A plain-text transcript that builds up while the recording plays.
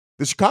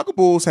The Chicago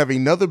Bulls have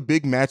another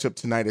big matchup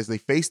tonight as they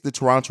face the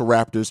Toronto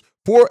Raptors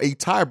for a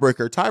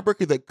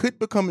tiebreaker that could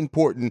become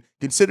important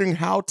considering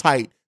how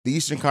tight the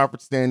Eastern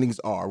Conference standings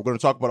are. We're going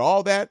to talk about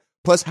all that,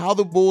 plus how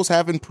the Bulls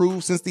have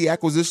improved since the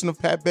acquisition of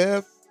Pat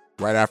Bev,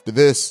 right after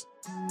this.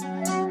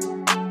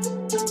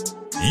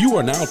 You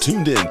are now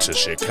tuned in to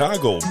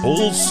Chicago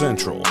Bulls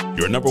Central,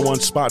 your number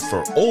one spot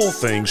for all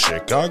things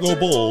Chicago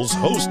Bulls,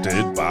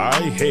 hosted by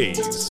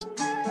Hayes.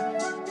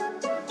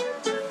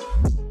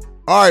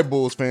 All right,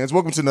 Bulls fans,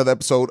 welcome to another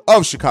episode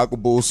of Chicago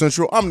Bulls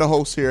Central. I'm the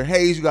host here,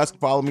 Hayes. You guys can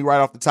follow me right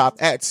off the top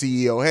at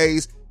CEO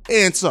Hayes.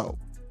 And so,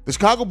 the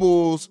Chicago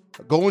Bulls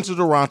are going to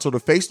Toronto to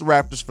face the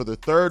Raptors for their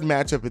third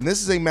matchup, and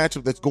this is a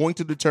matchup that's going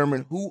to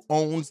determine who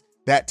owns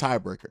that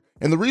tiebreaker.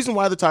 And the reason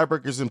why the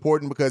tiebreaker is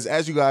important because,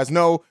 as you guys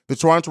know, the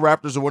Toronto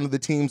Raptors are one of the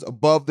teams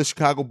above the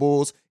Chicago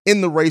Bulls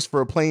in the race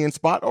for a play-in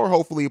spot or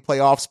hopefully a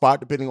playoff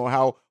spot, depending on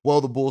how well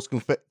the Bulls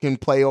can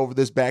play over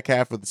this back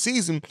half of the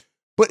season.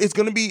 But it's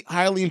going to be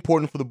highly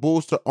important for the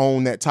Bulls to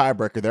own that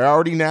tiebreaker. They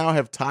already now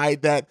have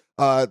tied that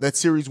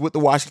series with the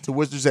Washington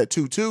Wizards at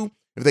 2-2.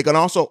 If they can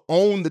also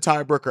own the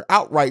tiebreaker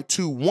outright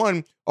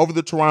 2-1 over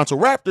the Toronto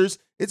Raptors,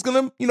 it's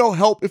going to,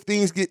 help if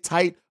things get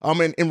tight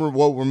and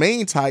will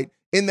remain tight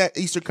in that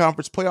Eastern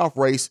Conference playoff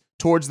race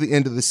towards the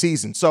end of the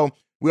season. So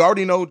we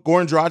already know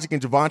Goran Dragic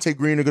and Javonte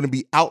Green are going to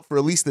be out for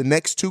at least the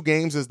next two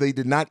games as they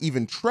did not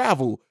even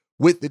travel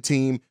with the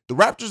team. The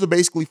Raptors are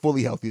basically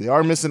fully healthy. They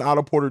are missing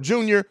Otto Porter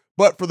Jr.,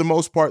 but for the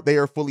most part, they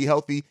are fully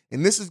healthy.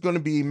 And this is going to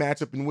be a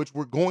matchup in which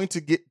we're going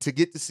to get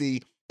to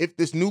see if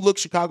this new look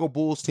Chicago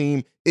Bulls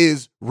team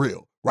is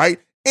real, right?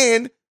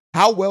 And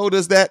how well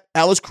does that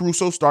Alex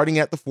Caruso starting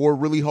at the 4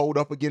 really hold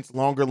up against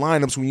longer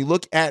lineups? When you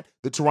look at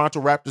the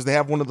Toronto Raptors, they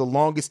have one of the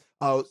longest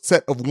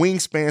set of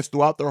wingspans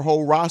throughout their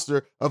whole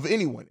roster of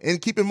anyone.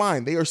 And keep in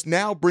mind, they are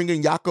now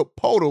bringing Jakob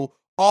Poeltl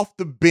off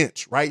the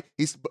bench, right?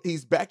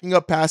 He's backing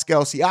up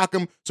Pascal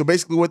Siakam. So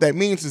basically what that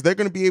means is they're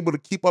going to be able to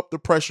keep up the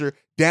pressure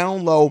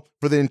down low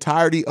for the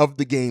entirety of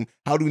the game.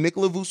 How do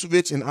Nikola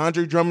Vucevic and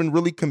Andre Drummond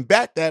really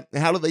combat that?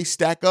 And how do they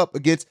stack up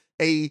against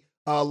a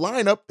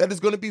lineup that is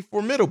going to be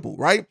formidable,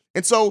 right?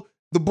 And so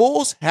the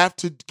Bulls have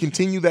to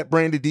continue that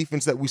brand of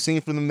defense that we've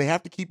seen from them. They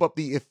have to keep up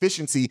the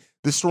efficiency.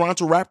 This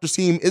Toronto Raptors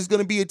team is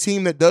going to be a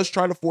team that does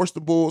try to force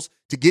the Bulls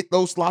to get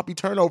those sloppy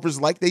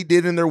turnovers like they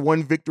did in their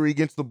one victory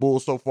against the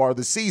Bulls so far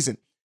this season.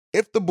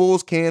 If the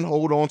Bulls can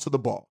hold on to the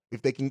ball,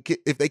 if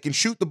they can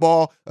shoot the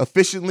ball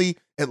efficiently,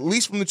 at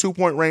least from the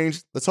 2-point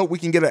range, let's hope we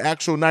can get an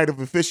actual night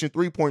of efficient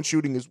 3-point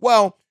shooting as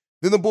well,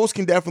 then the Bulls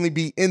can definitely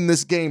be in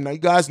this game. Now, you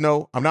guys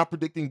know I'm not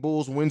predicting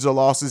Bulls wins or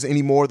losses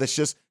anymore. That's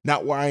just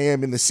not where I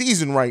am in the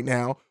season right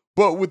now.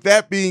 But with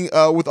that being,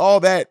 with all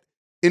that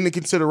into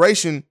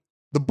consideration,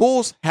 the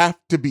Bulls have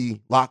to be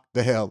locked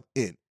the hell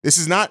in. This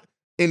is not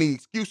any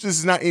excuse. This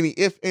is not any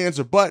if, ands,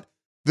 or but.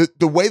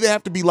 The way they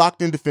have to be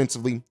locked in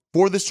defensively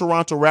for this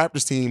Toronto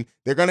Raptors team,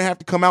 they're going to have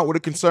to come out with a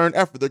concerted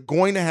effort. They're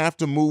going to have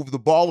to move the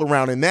ball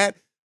around, and that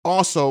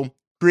also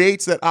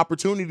creates that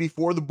opportunity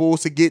for the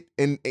Bulls to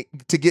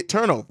get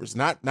turnovers,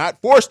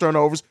 not force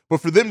turnovers,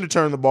 but for them to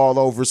turn the ball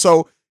over.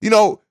 So,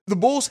 the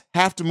Bulls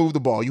have to move the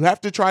ball. You have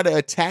to try to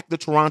attack the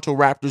Toronto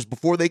Raptors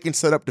before they can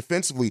set up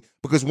defensively,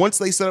 because once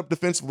they set up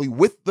defensively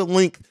with the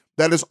length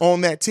that is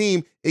on that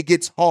team, it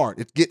gets hard.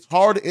 It gets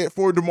hard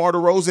for DeMar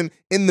DeRozan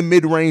in the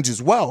mid-range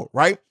as well,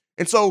 right?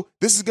 And so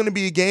this is going to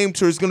be a game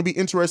where it's going to be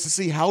interesting to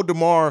see how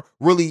DeMar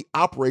really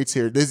operates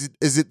here.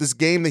 Is it this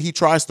game that he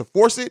tries to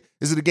force it?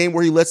 Is it a game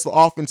where he lets the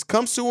offense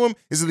come to him?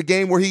 Is it a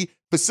game where he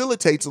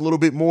facilitates a little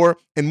bit more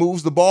and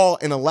moves the ball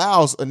and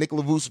allows a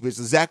Nikola Vucevic,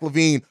 a Zach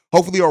LaVine,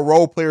 hopefully our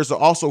role players are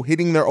also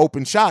hitting their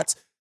open shots?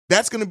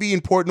 That's going to be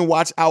important to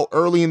watch out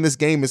early in this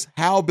game is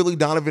how Billy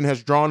Donovan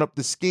has drawn up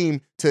the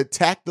scheme to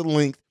attack the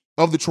length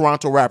of the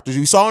Toronto Raptors.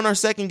 We saw in our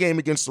second game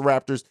against the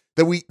Raptors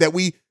that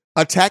we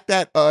attacked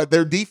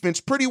their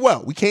defense pretty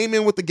well. We came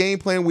in with the game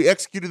plan. We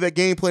executed that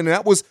game plan, and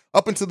that was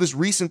up until this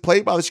recent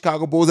play by the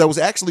Chicago Bulls. That was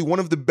actually one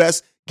of the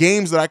best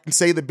games that I can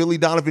say that Billy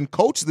Donovan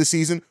coached this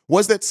season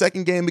was that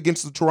second game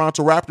against the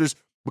Toronto Raptors,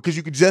 because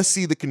you could just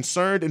see the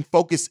concerned and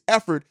focused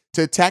effort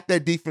to attack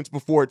that defense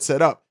before it's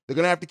set up. They're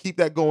going to have to keep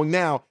that going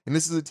now, and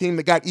this is a team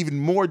that got even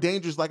more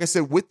dangerous, like I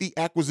said, with the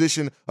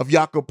acquisition of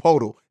Jakob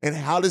Poeltl. And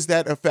how does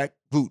that affect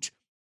Vooch?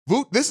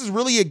 This is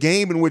really a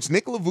game in which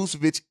Nikola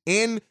Vucevic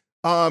and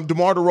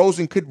DeMar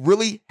DeRozan could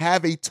really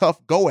have a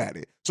tough go at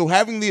it. So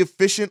having the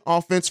efficient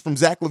offense from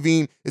Zach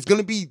LaVine is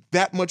going to be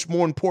that much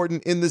more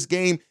important in this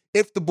game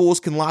if the Bulls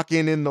can lock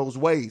in those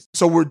ways.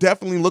 So we're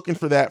definitely looking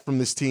for that from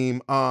this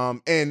team.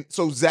 And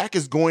so Zach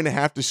is going to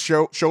have to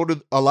shoulder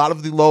a lot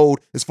of the load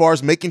as far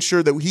as making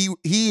sure that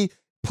he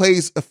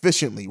plays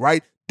efficiently,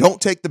 right?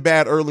 Don't take the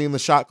bad early in the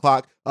shot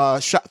clock,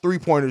 shot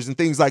 3-pointers and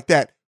things like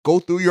that. Go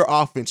through your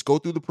offense, go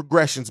through the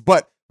progressions,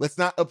 but let's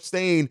not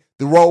abstain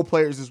the role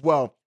players as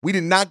well. We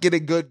did not get a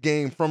good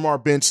game from our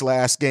bench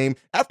last game.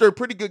 After a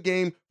pretty good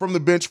game from the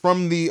bench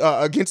from the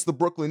against the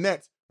Brooklyn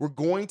Nets, we're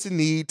going to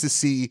need to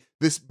see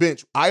this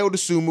bench. Ayo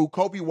Dosunmu,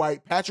 Kobe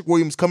White, Patrick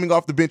Williams coming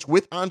off the bench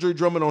with Andre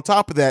Drummond on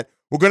top of that.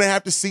 We're going to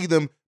have to see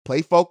them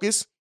play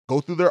focus, go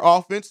through their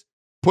offense,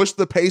 push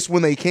the pace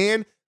when they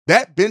can.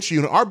 That bench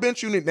unit, our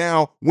bench unit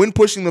now, when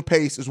pushing the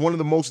pace, is one of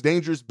the most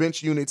dangerous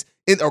bench units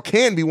or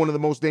can be one of the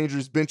most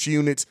dangerous bench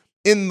units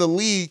in the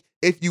league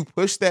if you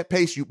push that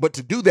pace. But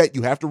to do that,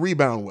 you have to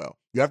rebound well.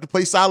 You have to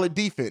play solid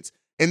defense.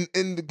 And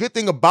the good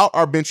thing about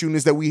our bench unit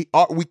is that we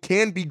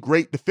can be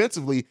great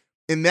defensively,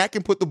 and that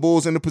can put the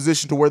Bulls in a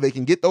position to where they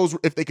can get those.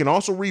 If they can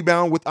also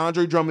rebound with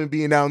Andre Drummond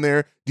being down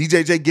there,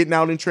 DJJ getting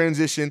out in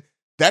transition,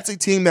 that's a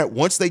team that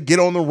once they get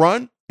on the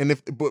run, and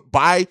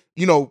by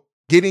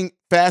getting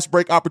fast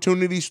break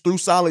opportunities through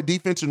solid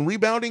defense and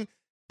rebounding,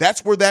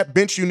 that's where that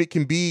bench unit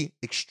can be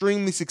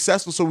extremely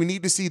successful. So we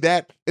need to see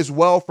that as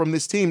well from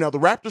this team. Now, the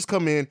Raptors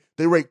come in,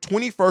 they rank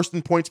 21st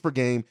in points per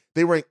game.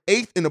 They rank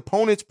 8th in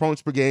opponents'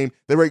 points per game.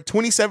 They rank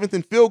 27th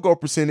in field goal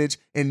percentage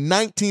and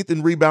 19th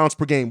in rebounds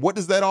per game. What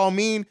does that all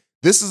mean?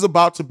 This is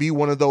about to be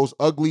one of those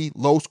ugly,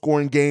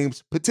 low-scoring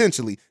games,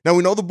 potentially. Now,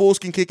 we know the Bulls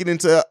can kick it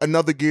into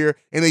another gear,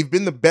 and they've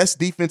been the best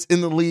defense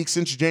in the league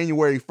since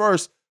January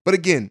 1st. But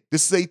again,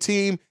 this is a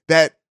team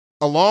that,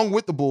 along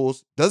with the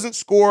Bulls, doesn't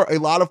score a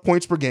lot of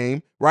points per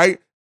game, right?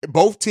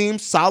 Both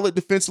teams solid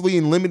defensively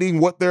and limiting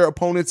what their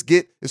opponents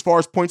get as far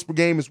as points per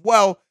game as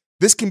well.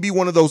 This can be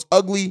one of those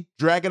ugly,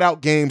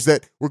 drag-it-out games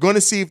that we're going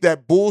to see if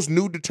that Bulls'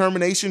 new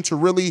determination to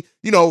really,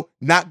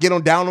 not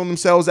get down on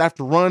themselves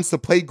after runs, to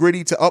play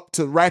gritty,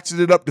 to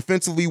ratchet it up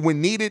defensively when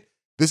needed.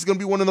 This is going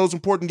to be one of those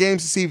important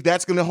games to see if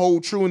that's going to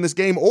hold true in this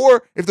game,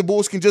 or if the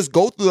Bulls can just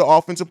go through the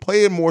offense and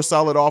play a more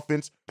solid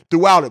offense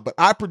throughout it. But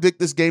I predict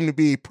this game to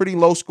be a pretty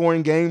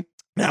low-scoring game.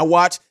 Now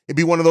watch it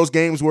be one of those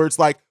games where it's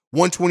like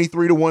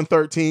 123 to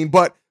 113,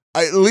 but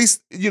at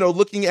least,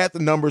 looking at the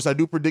numbers, I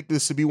do predict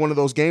this to be one of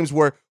those games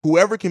where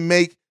whoever can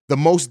make the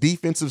most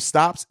defensive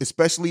stops,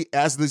 especially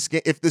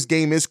if this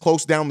game is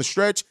close down the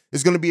stretch,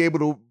 is going to be able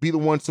to be the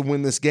ones to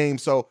win this game.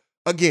 So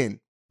again,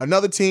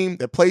 another team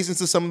that plays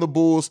into some of the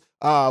Bulls'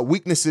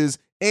 weaknesses,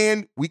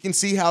 and we can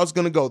see how it's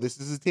going to go. This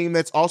is a team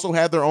that's also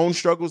had their own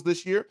struggles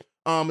this year.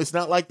 It's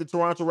not like the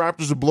Toronto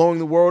Raptors are blowing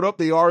the world up.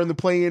 They are in the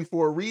play-in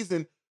for a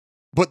reason.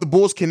 But the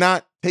Bulls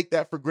cannot take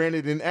that for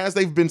granted. And as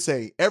they've been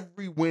saying,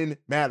 every win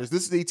matters.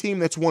 This is a team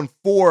that's won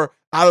 4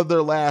 out of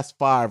their last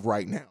 5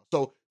 right now.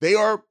 So they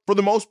are, for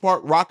the most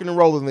part, rocking and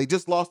rolling. They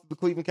just lost to the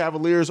Cleveland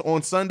Cavaliers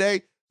on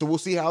Sunday. So we'll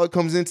see how it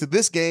comes into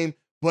this game.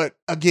 But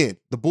again,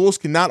 the Bulls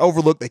cannot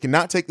overlook. They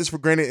cannot take this for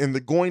granted. And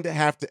they're going to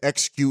have to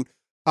execute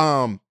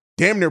damn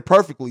near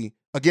perfectly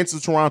against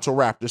the Toronto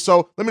Raptors.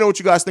 So let me know what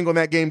you guys think on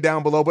that game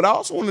down below. But I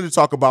also wanted to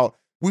talk about,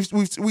 we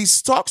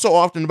talk so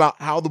often about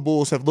how the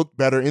Bulls have looked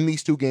better in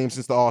these 2 games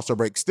since the All-Star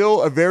break.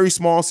 Still a very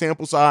small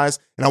sample size,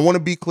 and I want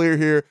to be clear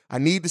here. I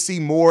need to see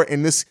more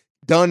and this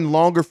done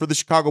longer for the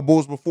Chicago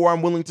Bulls before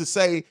I'm willing to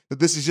say that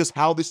this is just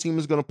how this team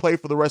is going to play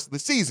for the rest of the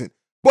season.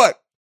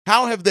 But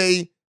how have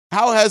they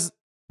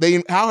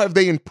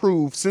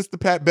improved since the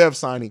Pat Bev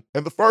signing?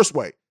 And the first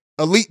way,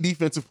 elite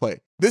defensive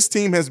play. This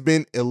team has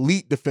been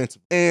elite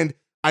defensive, and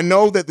I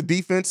know that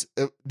the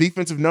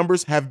defensive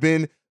numbers have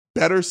been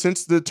better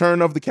since the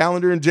turn of the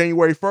calendar in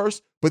January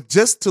 1st, but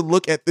just to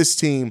look at this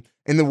team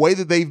and the way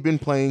that they've been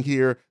playing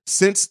here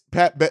since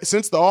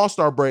the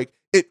All-Star break,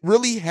 it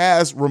really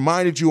has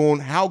reminded you on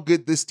how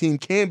good this team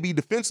can be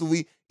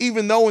defensively,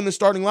 even though in the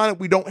starting lineup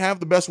we don't have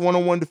the best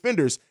one-on-one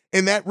defenders.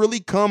 And that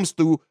really comes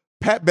through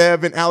Pat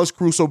Bev and Alex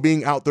Caruso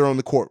being out there on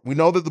the court. We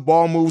know that the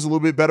ball moves a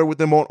little bit better with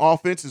them on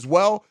offense as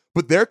well,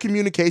 but their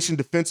communication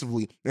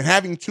defensively and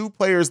having 2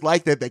 players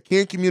like that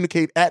can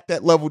communicate at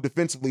that level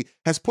defensively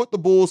has put the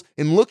Bulls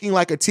in looking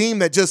like a team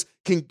that just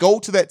can go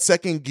to that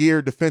second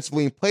gear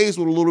defensively and plays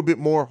with a little bit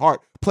more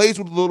heart, plays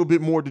with a little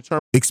bit more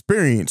determination.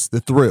 Experience the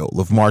thrill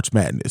of March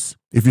Madness.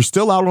 If you're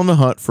still out on the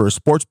hunt for a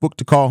sports book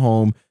to call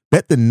home,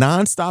 bet the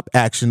nonstop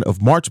action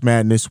of March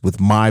Madness with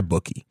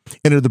MyBookie.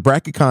 Enter the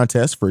bracket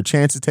contest for a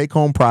chance to take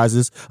home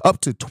prizes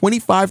up to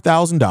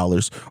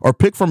 $25,000 or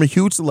pick from a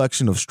huge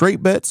selection of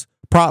straight bets,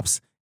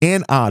 props,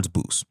 and odds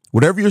boosts.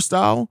 Whatever your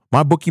style,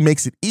 MyBookie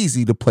makes it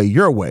easy to play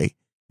your way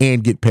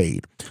and get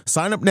paid.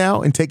 Sign up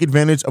now and take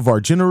advantage of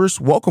our generous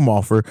welcome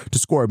offer to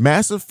score a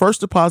massive first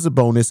deposit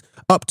bonus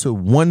up to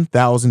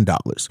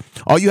 $1,000.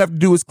 All you have to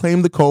do is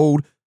claim the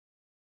code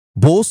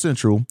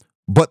BULLCENTRAL.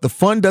 But the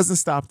fun doesn't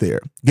stop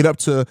there. Get up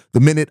to the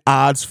minute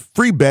odds,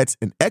 free bets,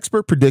 and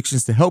expert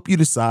predictions to help you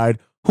decide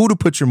who to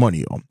put your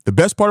money on. The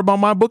best part about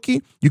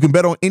MyBookie, you can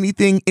bet on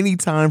anything,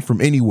 anytime,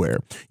 from anywhere.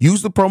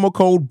 Use the promo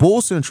code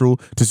BULLCENTRAL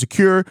to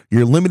secure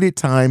your limited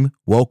time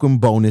welcome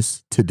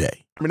bonus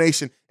today.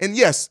 And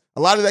yes,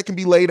 a lot of that can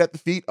be laid at the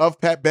feet of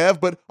Pat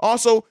Bev, but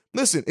also,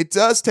 listen, it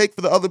does take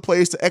for the other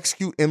players to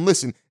execute. And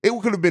listen, it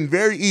could have been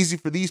very easy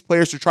for these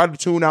players to try to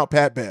tune out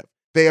Pat Bev.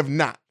 They have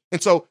not.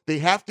 And so they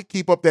have to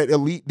keep up that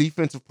elite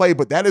defensive play,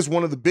 but that is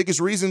one of the biggest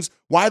reasons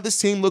why this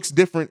team looks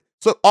different.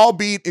 So,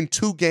 albeit in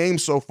 2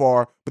 games so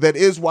far, but that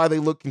is why they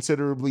look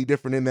considerably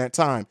different in that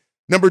time.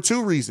 Number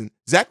 2 reason,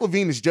 Zach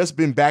LaVine has just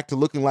been back to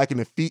looking like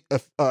an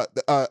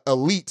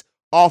elite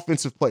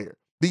offensive player.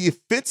 The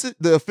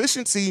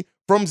efficiency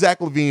from Zach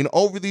LaVine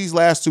over these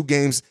last 2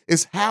 games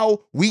is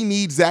how we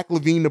need Zach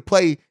LaVine to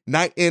play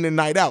night in and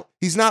night out.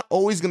 He's not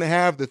always going to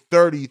have the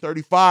 30,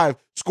 35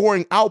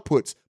 scoring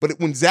outputs, but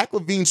when Zach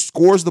LaVine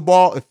scores the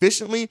ball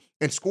efficiently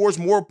and scores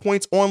more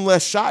points on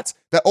less shots,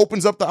 that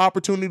opens up the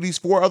opportunities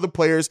for other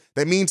players.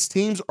 That means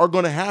teams are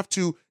going to have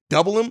to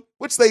double him,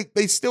 which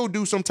they still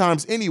do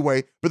sometimes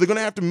anyway, but they're going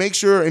to have to make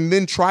sure and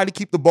then try to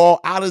keep the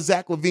ball out of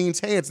Zach LaVine's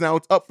hands. Now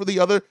it's up for the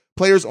other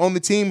players on the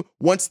team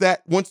once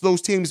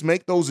those teams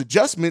make those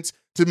adjustments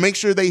to make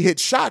sure they hit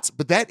shots,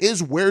 but that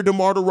is where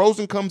DeMar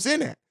DeRozan comes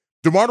in at.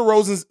 DeMar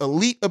DeRozan's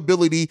elite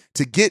ability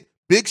to get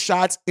big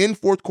shots in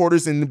fourth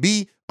quarters and to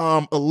be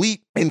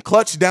elite and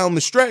clutch down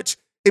the stretch,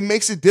 it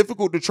makes it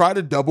difficult to try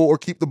to double or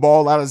keep the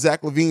ball out of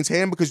Zach LaVine's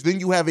hand, because then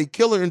you have a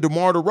killer in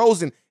DeMar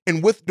DeRozan.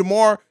 And with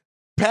DeMar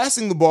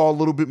passing the ball a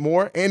little bit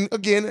more, and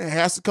again, it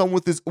has to come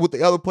with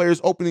the other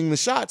players opening the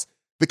shots,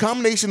 the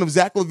combination of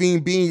Zach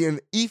LaVine being an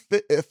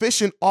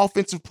efficient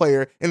offensive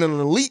player and an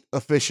elite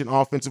efficient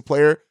offensive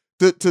player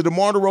to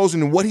DeMar DeRozan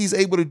and what he's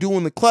able to do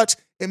in the clutch,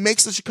 it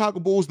makes the Chicago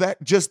Bulls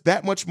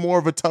that much more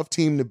of a tough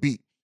team to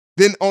beat.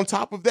 Then on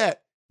top of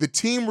that, the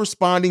team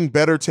responding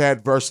better to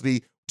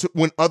adversity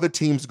when other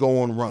teams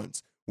go on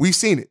runs. We've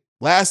seen it.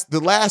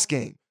 The last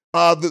game,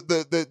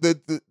 the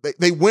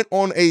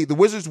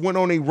Wizards went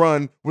on a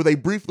run where they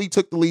briefly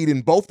took the lead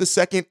in both the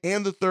second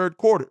and the third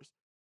quarters.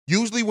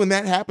 Usually when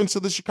that happens to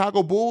the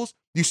Chicago Bulls,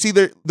 you see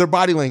their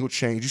body language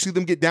change. You see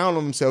them get down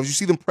on themselves. You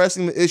see them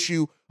pressing the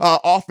issue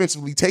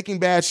offensively, taking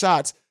bad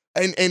shots,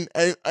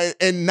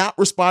 and not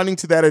responding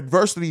to that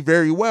adversity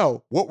very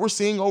well. What we're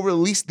seeing over at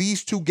least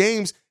these 2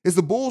 games is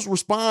the Bulls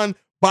respond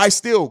by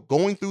still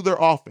going through their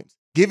offense,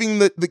 giving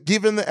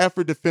the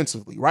effort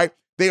defensively, right?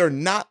 They are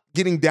not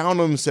getting down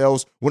on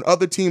themselves when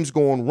other teams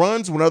go on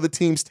runs, when other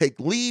teams take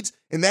leads,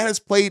 and that has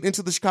played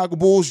into the Chicago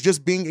Bulls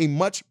just being a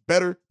much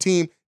better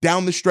team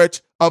down the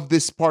stretch of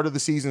this part of the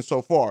season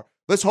so far.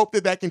 Let's hope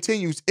that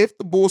continues. If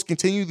the Bulls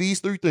continue these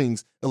 3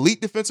 things,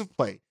 elite defensive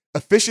play,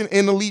 efficient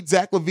and elite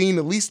Zach LaVine,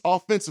 at least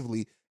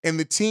offensively, and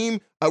the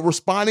team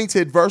responding to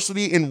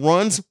adversity in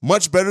runs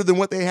much better than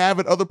what they have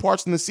at other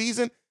parts in the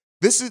season,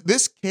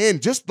 this can,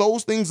 just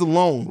those things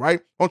alone, right?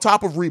 On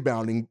top of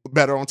rebounding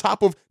better, on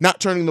top of not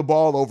turning the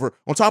ball over,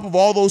 on top of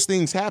all those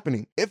things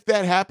happening, if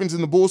that happens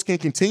and the Bulls can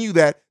continue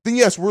that, then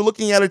yes, we're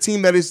looking at a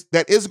team that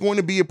is going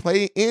to be a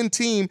play-in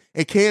team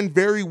and can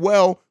very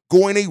well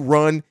go on a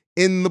run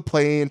in the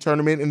play-in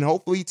tournament and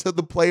hopefully to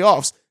the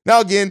playoffs.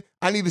 Now, again,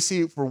 I need to see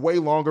it for way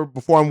longer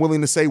before I'm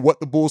willing to say what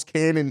the Bulls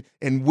can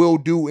and will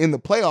do in the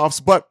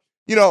playoffs. But,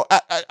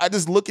 I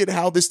just look at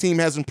how this team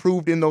has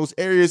improved in those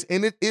areas,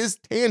 and it is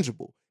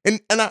tangible. And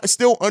I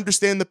still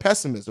understand the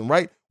pessimism,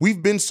 right?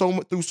 We've been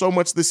through so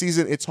much this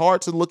season. It's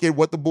hard to look at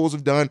what the Bulls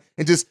have done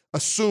and just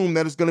assume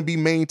that it's going to be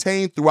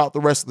maintained throughout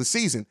the rest of the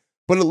season.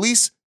 But at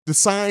least the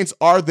signs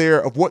are there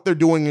of what they're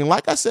doing. And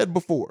like I said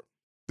before,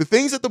 the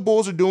things that the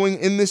Bulls are doing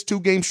in this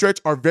 2-game stretch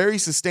are very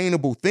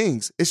sustainable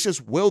things. It's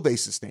just, will they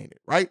sustain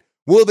it, right?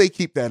 Will they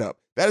keep that up?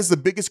 That is the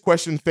biggest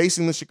question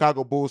facing the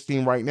Chicago Bulls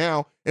team right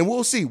now. And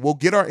we'll see. We'll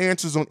get our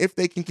answers on if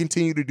they can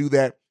continue to do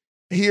that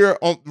here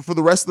for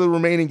the rest of the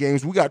remaining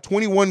games. We got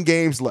 21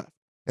 games left.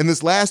 And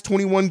this last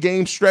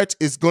 21-game stretch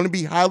is going to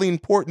be highly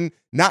important,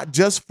 not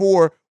just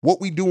for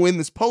what we do in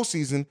this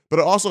postseason, but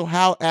also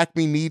how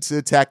Acme needs to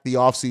attack the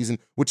offseason,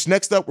 which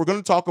next up, we're going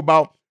to talk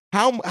about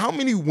how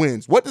many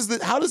wins.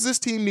 How does this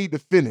team need to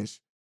finish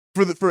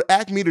for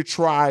Acme to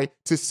try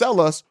to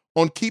sell us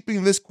on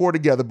keeping this core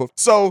together? But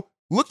so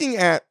looking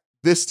at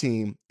this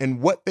team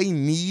and what they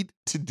need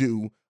to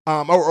do,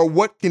 or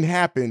what can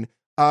happen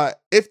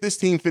if this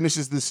team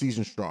finishes this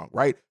season strong,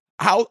 right?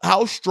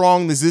 How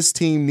strong does this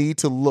team need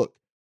to look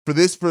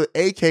for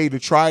AK to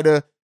try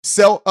to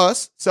sell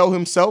us, sell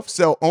himself,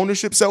 sell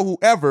ownership, sell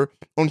whoever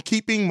on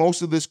keeping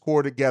most of this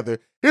core together?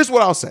 Here's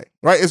what I'll say,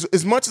 right?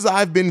 As much as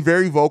I've been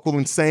very vocal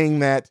in saying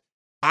that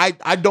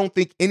I don't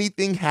think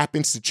anything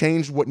happens to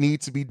change what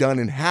needs to be done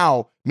and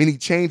how many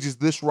changes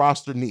this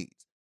roster needs.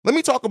 Let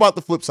me talk about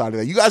the flip side of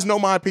that. You guys know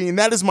my opinion.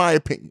 That is my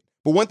opinion.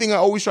 But one thing I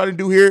always try to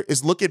do here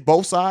is look at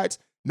both sides,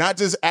 not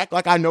just act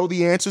like I know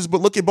the answers, but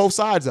look at both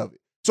sides of it.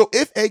 So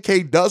if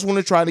AK does want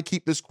to try to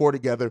keep this core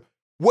together,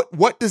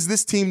 what does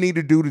this team need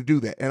to do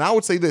that? And I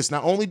would say this: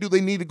 not only do they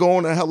need to go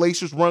on a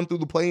hellacious run through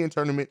the play-in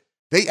tournament,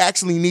 they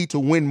actually need to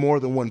win more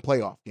than one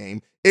playoff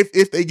game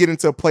if they get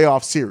into a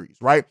playoff series,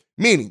 right?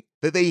 Meaning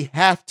that they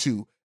have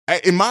to,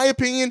 in my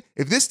opinion,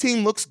 if this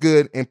team looks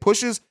good and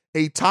pushes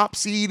a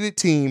top-seeded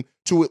team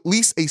to at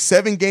least a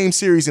 7-game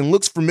series and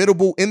looks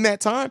formidable in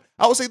that time,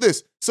 I would say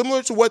this: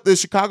 similar to what the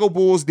Chicago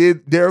Bulls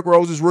did Derrick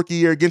Rose's rookie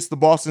year against the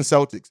Boston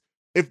Celtics.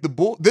 If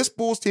this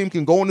Bulls team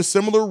can go on a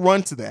similar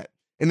run to that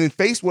and then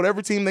face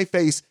whatever team they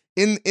face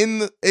in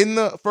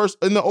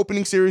the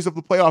opening series of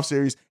the playoff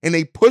series, and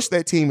they push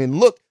that team and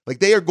look like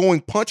they are going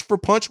punch for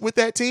punch with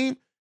that team,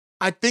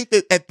 I think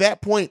that at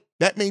that point,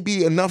 that may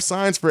be enough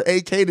signs for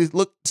AK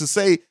to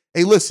say,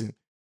 hey, listen,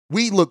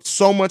 we looked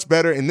so much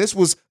better, and this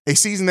was a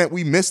season that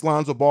we missed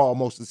Lonzo Ball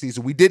most of the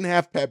season. We didn't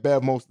have Pat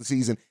Bev most of the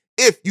season.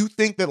 If you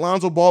think that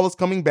Lonzo Ball is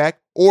coming back,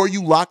 or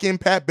you lock in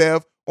Pat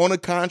Bev on a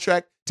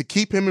contract to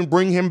keep him and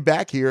bring him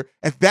back here,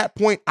 at that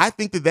point, I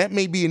think that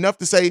may be enough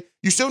to say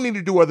you still need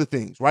to do other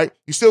things, right?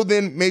 You still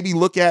then maybe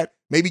look at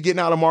maybe getting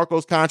out of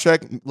Marco's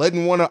contract,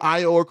 letting one of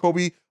Ayo or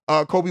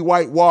Kobe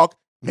White walk,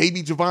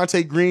 maybe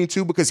Javonte Green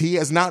too, because he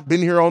has not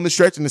been here on the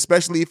stretch, and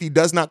especially if he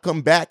does not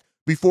come back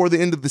before the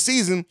end of the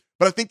season.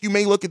 But I think you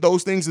may look at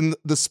those things and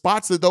the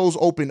spots that those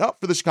open up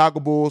for the Chicago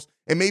Bulls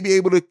and may be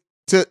able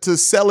to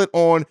sell it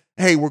on,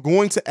 hey, we're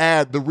going to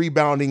add the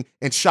rebounding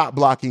and shot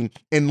blocking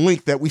and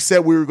length that we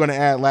said we were going to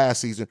add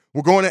last season.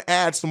 We're going to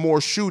add some more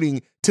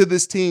shooting to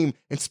this team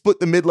and split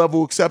the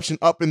mid-level exception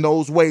up in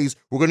those ways.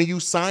 We're going to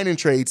use sign-in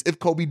trades if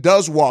Kobe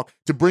does walk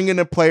to bring in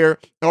a player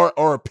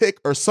or a pick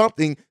or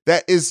something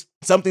that is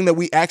something that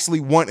we actually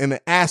want and an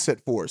asset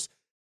for us.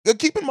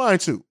 Keep in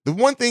mind, too, the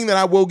one thing that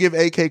I will give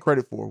AK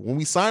credit for, when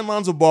we signed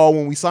Lonzo Ball,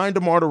 when we signed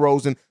DeMar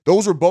DeRozan,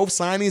 those were both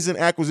signings and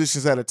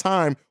acquisitions at a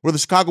time where the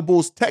Chicago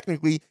Bulls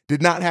technically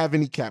did not have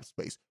any cap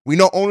space. We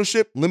know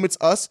ownership limits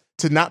us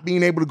to not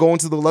being able to go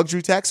into the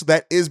luxury tax, so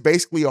that is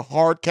basically a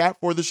hard cap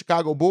for the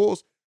Chicago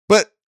Bulls.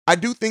 But I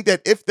do think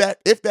that if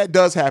that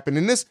does happen,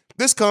 and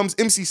this comes,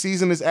 MC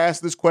Season has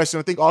asked this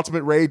question, I think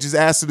Ultimate Rage has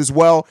asked it as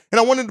well,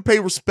 and I wanted to pay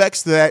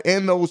respects to that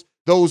and those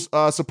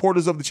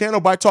supporters of the channel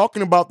by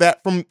talking about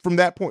that from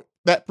that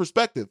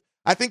perspective.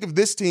 I think if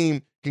this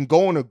team can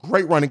go on a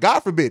great run, and God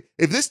forbid,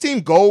 if this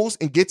team goes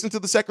and gets into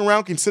the second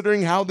round,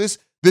 considering how this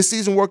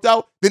season worked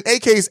out, then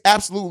AK is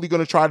absolutely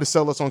going to try to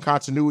sell us on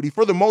continuity.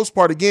 For the most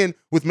part, again,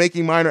 with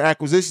making minor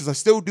acquisitions, I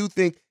still do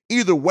think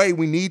either way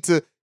we need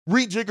to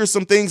rejigger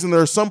some things, and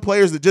there are some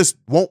players that just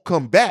won't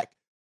come back.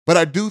 But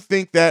I do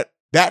think that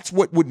that's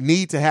what would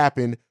need to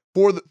happen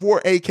for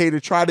AK to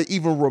try to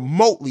even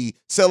remotely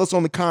sell us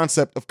on the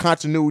concept of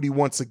continuity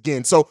once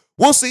again. So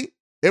we'll see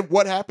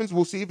what happens.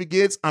 We'll see if it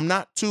gets. I'm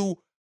not too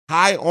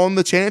high on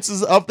the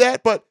chances of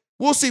that, but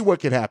we'll see what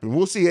can happen.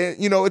 We'll see.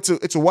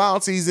 It's a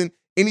wild season.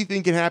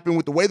 Anything can happen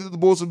with the way that the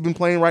Bulls have been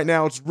playing right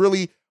now. It's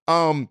really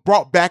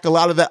brought back a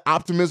lot of that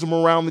optimism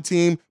around the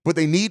team, but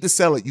they need to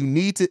sell it. You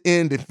need to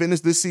end and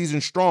finish this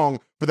season strong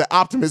for the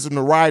optimism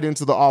to ride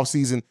into the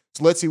offseason.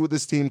 So let's see what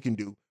this team can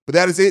do. But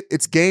that is it.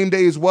 It's game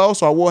day as well,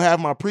 so I will have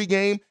my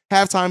pregame,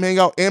 halftime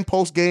hangout, and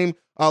postgame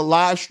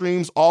live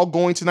streams all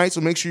going tonight,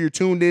 so make sure you're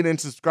tuned in and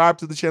subscribe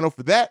to the channel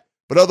for that.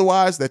 But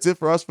otherwise, that's it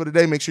for us for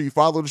today. Make sure you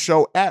follow the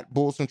show at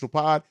Bulls Central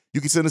Pod.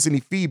 You can send us any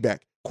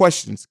feedback,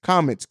 questions,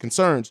 comments,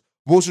 concerns,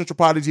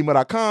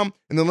 bullcentralpod@gmail.com.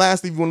 And then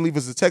lastly, if you want to leave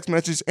us a text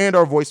message and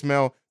our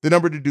voicemail, the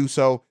number to do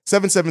so,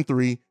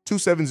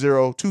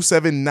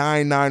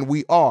 773-270-2799.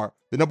 We are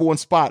the #1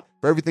 spot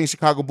for everything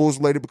Chicago Bulls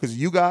related because of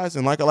you guys.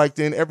 And like I like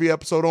to end every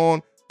episode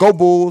on, go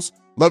Bulls.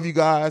 Love you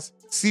guys.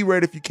 See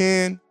red if you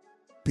can.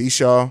 Peace,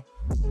 y'all.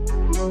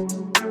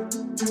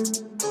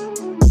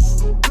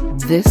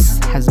 This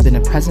has been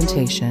a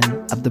presentation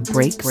of the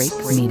Break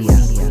Media.